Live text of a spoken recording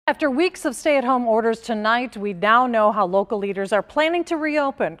After weeks of stay-at-home orders tonight, we now know how local leaders are planning to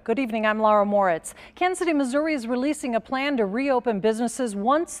reopen. Good evening, I'm Laura Moritz. Kansas City, Missouri is releasing a plan to reopen businesses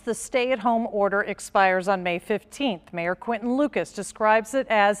once the stay-at-home order expires on May 15th. Mayor Quinton Lucas describes it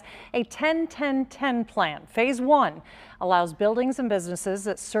as a 10-10-10 plan. Phase 1 allows buildings and businesses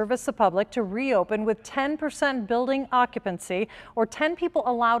that service the public to reopen with 10% building occupancy or 10 people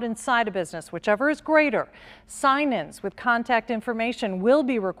allowed inside a business, whichever is greater. Sign-ins with contact information will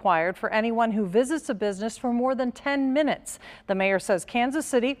be required for anyone who visits a business for more than 10 minutes. The mayor says Kansas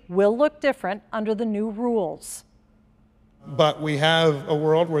City will look different under the new rules. But we have a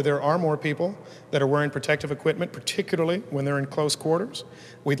world where there are more people that are wearing protective equipment, particularly when they're in close quarters.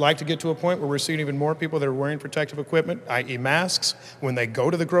 We'd like to get to a point where we're seeing even more people that are wearing protective equipment, i.e. masks, when they go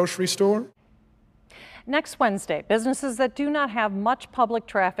to the grocery store. Next Wednesday, businesses that do not have much public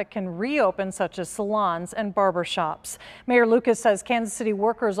traffic can reopen, such as salons and barber shops. Mayor Lucas says Kansas City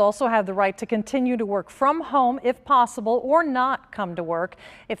workers also have the right to continue to work from home if possible or not come to work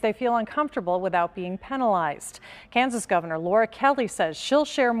if they feel uncomfortable without being penalized. Kansas Governor Laura Kelly says she'll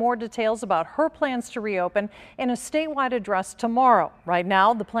share more details about her plans to reopen in a statewide address tomorrow. Right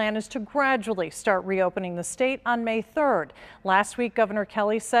now, the plan is to gradually start reopening the state on May 3rd. Last week, Governor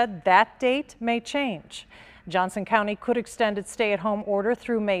Kelly said that date may change. Johnson County could extend its stay-at-home order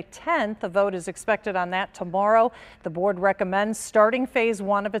through May 10th. A vote is expected on that tomorrow. The board recommends starting phase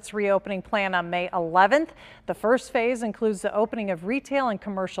 1 of its reopening plan on May 11th. The first phase includes the opening of retail and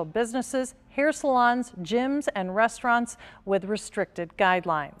commercial businesses, hair salons, gyms, and restaurants with restricted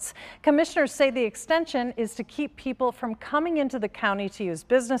guidelines. Commissioners say the extension is to keep people from coming into the county to use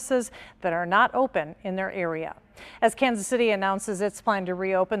businesses that are not open in their area. As Kansas City announces its plan to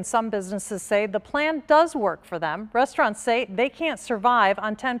reopen, some businesses say the plan does work for them. Restaurants say they can't survive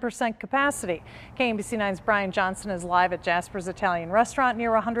on 10% capacity. KMBC 9's Brian Johnson is live at Jasper's Italian Restaurant near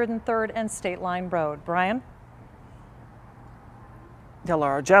 103rd and State Line Road. Brian? Yeah,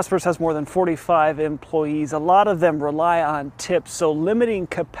 Laura, Jasper's has more than 45 employees. A lot of them rely on tips, so limiting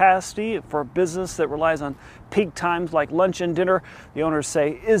capacity for a business that relies on peak times like lunch and dinner, the owners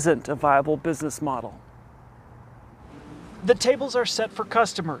say isn't a viable business model. The tables are set for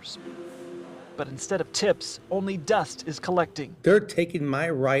customers, but instead of tips, only dust is collecting. They're taking my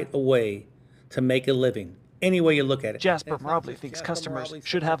right away to make a living, any way you look at it. Jasper Morabley thinks customers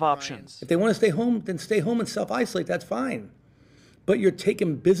should have options. If they want to stay home, then stay home and self-isolate, that's fine. But you're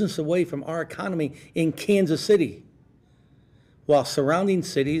taking business away from our economy in Kansas City, while surrounding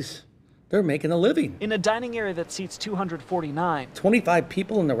cities, they're making a living. In a dining area that seats 249, 25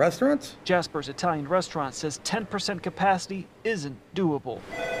 people in the restaurants? Jasper's Italian Restaurant says 10% capacity isn't doable.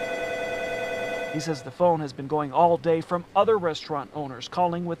 He says the phone has been going all day from other restaurant owners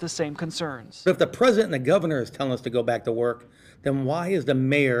calling with the same concerns. But if the president and the governor is telling us to go back to work, then why is the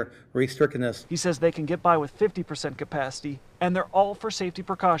mayor restricting us? He says they can get by with 50% capacity, and they're all for safety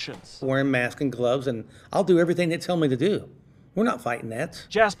precautions. Wearing masks and gloves, and I'll do everything they tell me to do. We're not fighting that.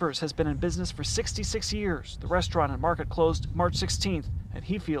 Jasper's has been in business for 66 years. The restaurant and market closed March 16th, and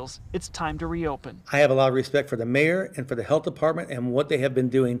he feels it's time to reopen. I have a lot of respect for the mayor and for the health department and what they have been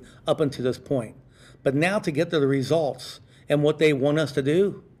doing up until this point. But now to get to the results and what they want us to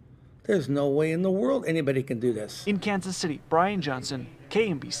do, there's no way in the world anybody can do this. In Kansas City, Brian Johnson,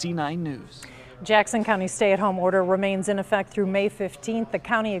 KMBC 9 News. Jackson County stay-at-home order remains in effect through May 15th. The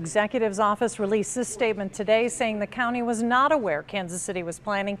county executive's office released this statement today saying the county was not aware Kansas City was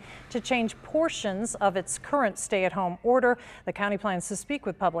planning to change portions of its current stay-at-home order. The county plans to speak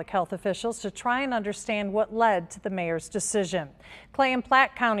with public health officials to try and understand what led to the mayor's decision. Clay and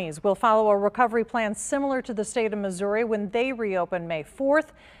Platte counties will follow a recovery plan similar to the state of Missouri when they reopen May 4th.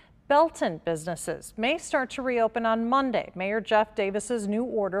 Belton businesses may start to reopen on Monday. Mayor Jeff Davis's new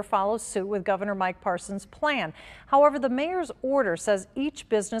order follows suit with Governor Mike Parson's plan. However, the mayor's order says each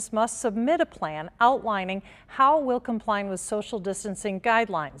business must submit a plan outlining how it will comply with social distancing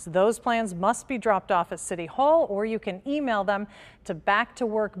guidelines. Those plans must be dropped off at City Hall, or you can email them to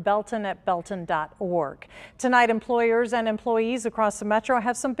backtoworkbelton@belton.org. Tonight, employers and employees across the metro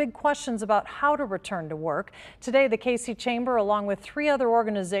have some big questions about how to return to work. Today, the KC Chamber, along with 3 other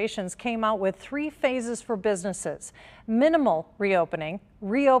organizations, came out with 3 phases for businesses: minimal reopening,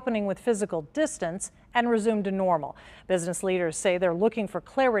 reopening with physical distance, and resume to normal. Business leaders say they're looking for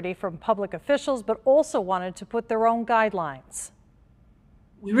clarity from public officials, but also wanted to put their own guidelines.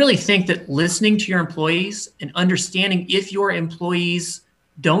 We really think that listening to your employees and understanding if your employees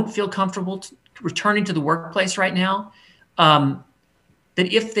don't feel comfortable returning to the workplace right now, that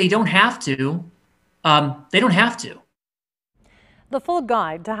if they don't have to, they don't have to. The full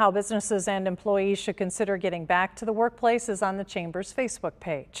guide to how businesses and employees should consider getting back to the workplace is on the Chamber's Facebook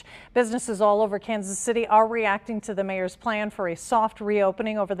page. Businesses all over Kansas City are reacting to the mayor's plan for a soft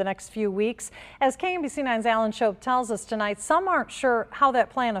reopening over the next few weeks. As KMBC 9's Alan Shope tells us tonight, some aren't sure how that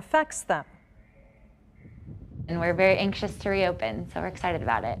plan affects them. And we're very anxious to reopen, so we're excited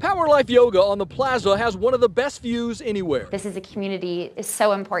about it. Power Life Yoga on the Plaza has one of the best views anywhere. This is a community is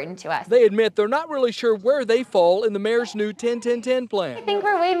so important to us. They admit they're not really sure where they fall in the mayor's new 10-10-10 plan. I think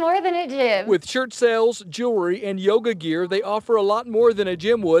we're way more than a gym. With shirt sales, jewelry, and yoga gear, they offer a lot more than a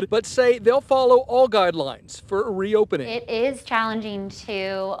gym would, but say they'll follow all guidelines for a reopening. It is challenging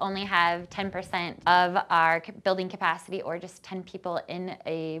to only have 10% of our building capacity or just 10 people in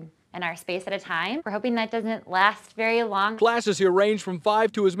our space at a time. We're hoping that doesn't last very long. Classes here range from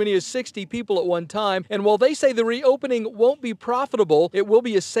 5 to as many as 60 people at one time, and while they say the reopening won't be profitable, it will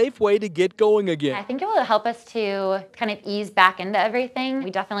be a safe way to get going again. I think it will help us to kind of ease back into everything.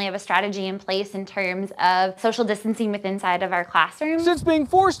 We definitely have a strategy in place in terms of social distancing within inside of our classrooms. Since being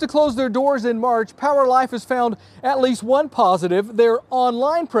forced to close their doors in March, Power Life has found at least one positive. Their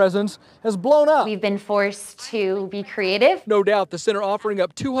online presence has blown up. We've been forced to be creative. No doubt the center offering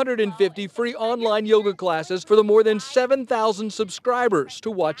up 250 free online yoga classes for the more than 7,000 subscribers to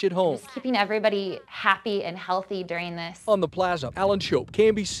watch at home. Just keeping everybody happy and healthy during this. On the Plaza, Alan Shope,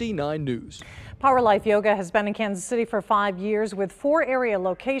 KMBC 9 News. Power Life Yoga has been in Kansas City for 5 years with 4 area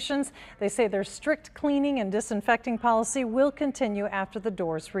locations. They say their strict cleaning and disinfecting policy will continue after the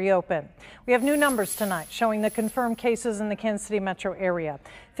doors reopen. We have new numbers tonight showing the confirmed cases in the Kansas City metro area.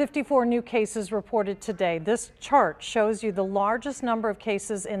 54 new cases reported today. This chart shows you the largest number of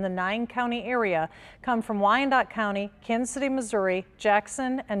cases in the 9-county area come from Wyandotte County, Kansas City, Missouri,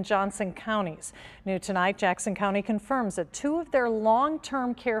 Jackson, and Johnson counties. New tonight, Jackson County confirms that 2 of their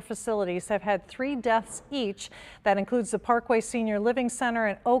long-term care facilities have had 3 deaths each. That includes the Parkway Senior Living Center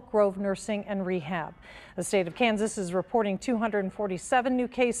and Oak Grove Nursing and Rehab. The state of Kansas is reporting 247 new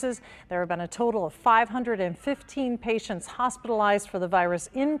cases. There have been a total of 515 patients hospitalized for the virus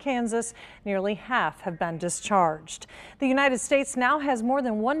in Kansas. Nearly half have been discharged. The United States now has more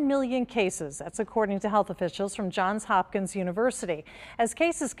than 1 million cases. That's according to health officials from Johns Hopkins University. As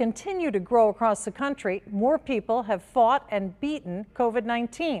cases continue to grow across the country, more people have fought and beaten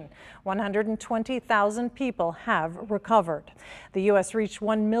COVID-19. 120,000 people have recovered. The U.S. reached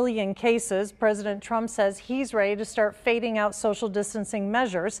 1 million cases. President Trump says he's ready to start fading out social distancing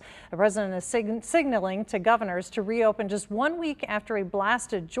measures. The president is signaling to governors to reopen just 1 week after he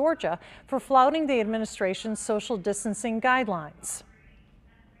blasted Georgia for flouting the administration's social distancing guidelines.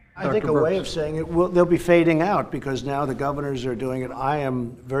 I think a way of saying it, they'll be fading out because now the governors are doing it. I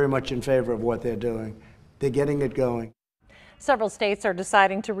am very much in favor of what they're doing. They're getting it going. Several states are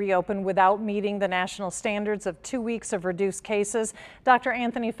deciding to reopen without meeting the national standards of 2 weeks of reduced cases. Dr.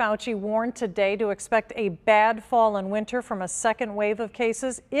 Anthony Fauci warned today to expect a bad fall and winter from a second wave of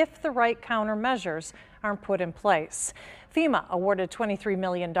cases if the right countermeasures aren't put in place. FEMA awarded $23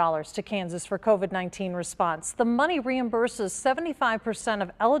 million to Kansas for COVID-19 response. The money reimburses 75%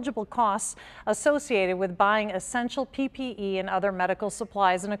 of eligible costs associated with buying essential PPE and other medical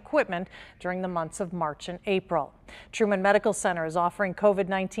supplies and equipment during the months of March and April. Truman Medical Center is offering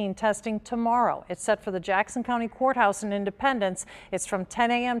COVID-19 testing tomorrow. It's set for the Jackson County Courthouse in Independence. It's from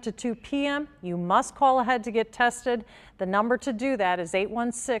 10 a.m. to 2 p.m. You must call ahead to get tested. The number to do that is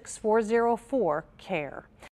 816-404-CARE.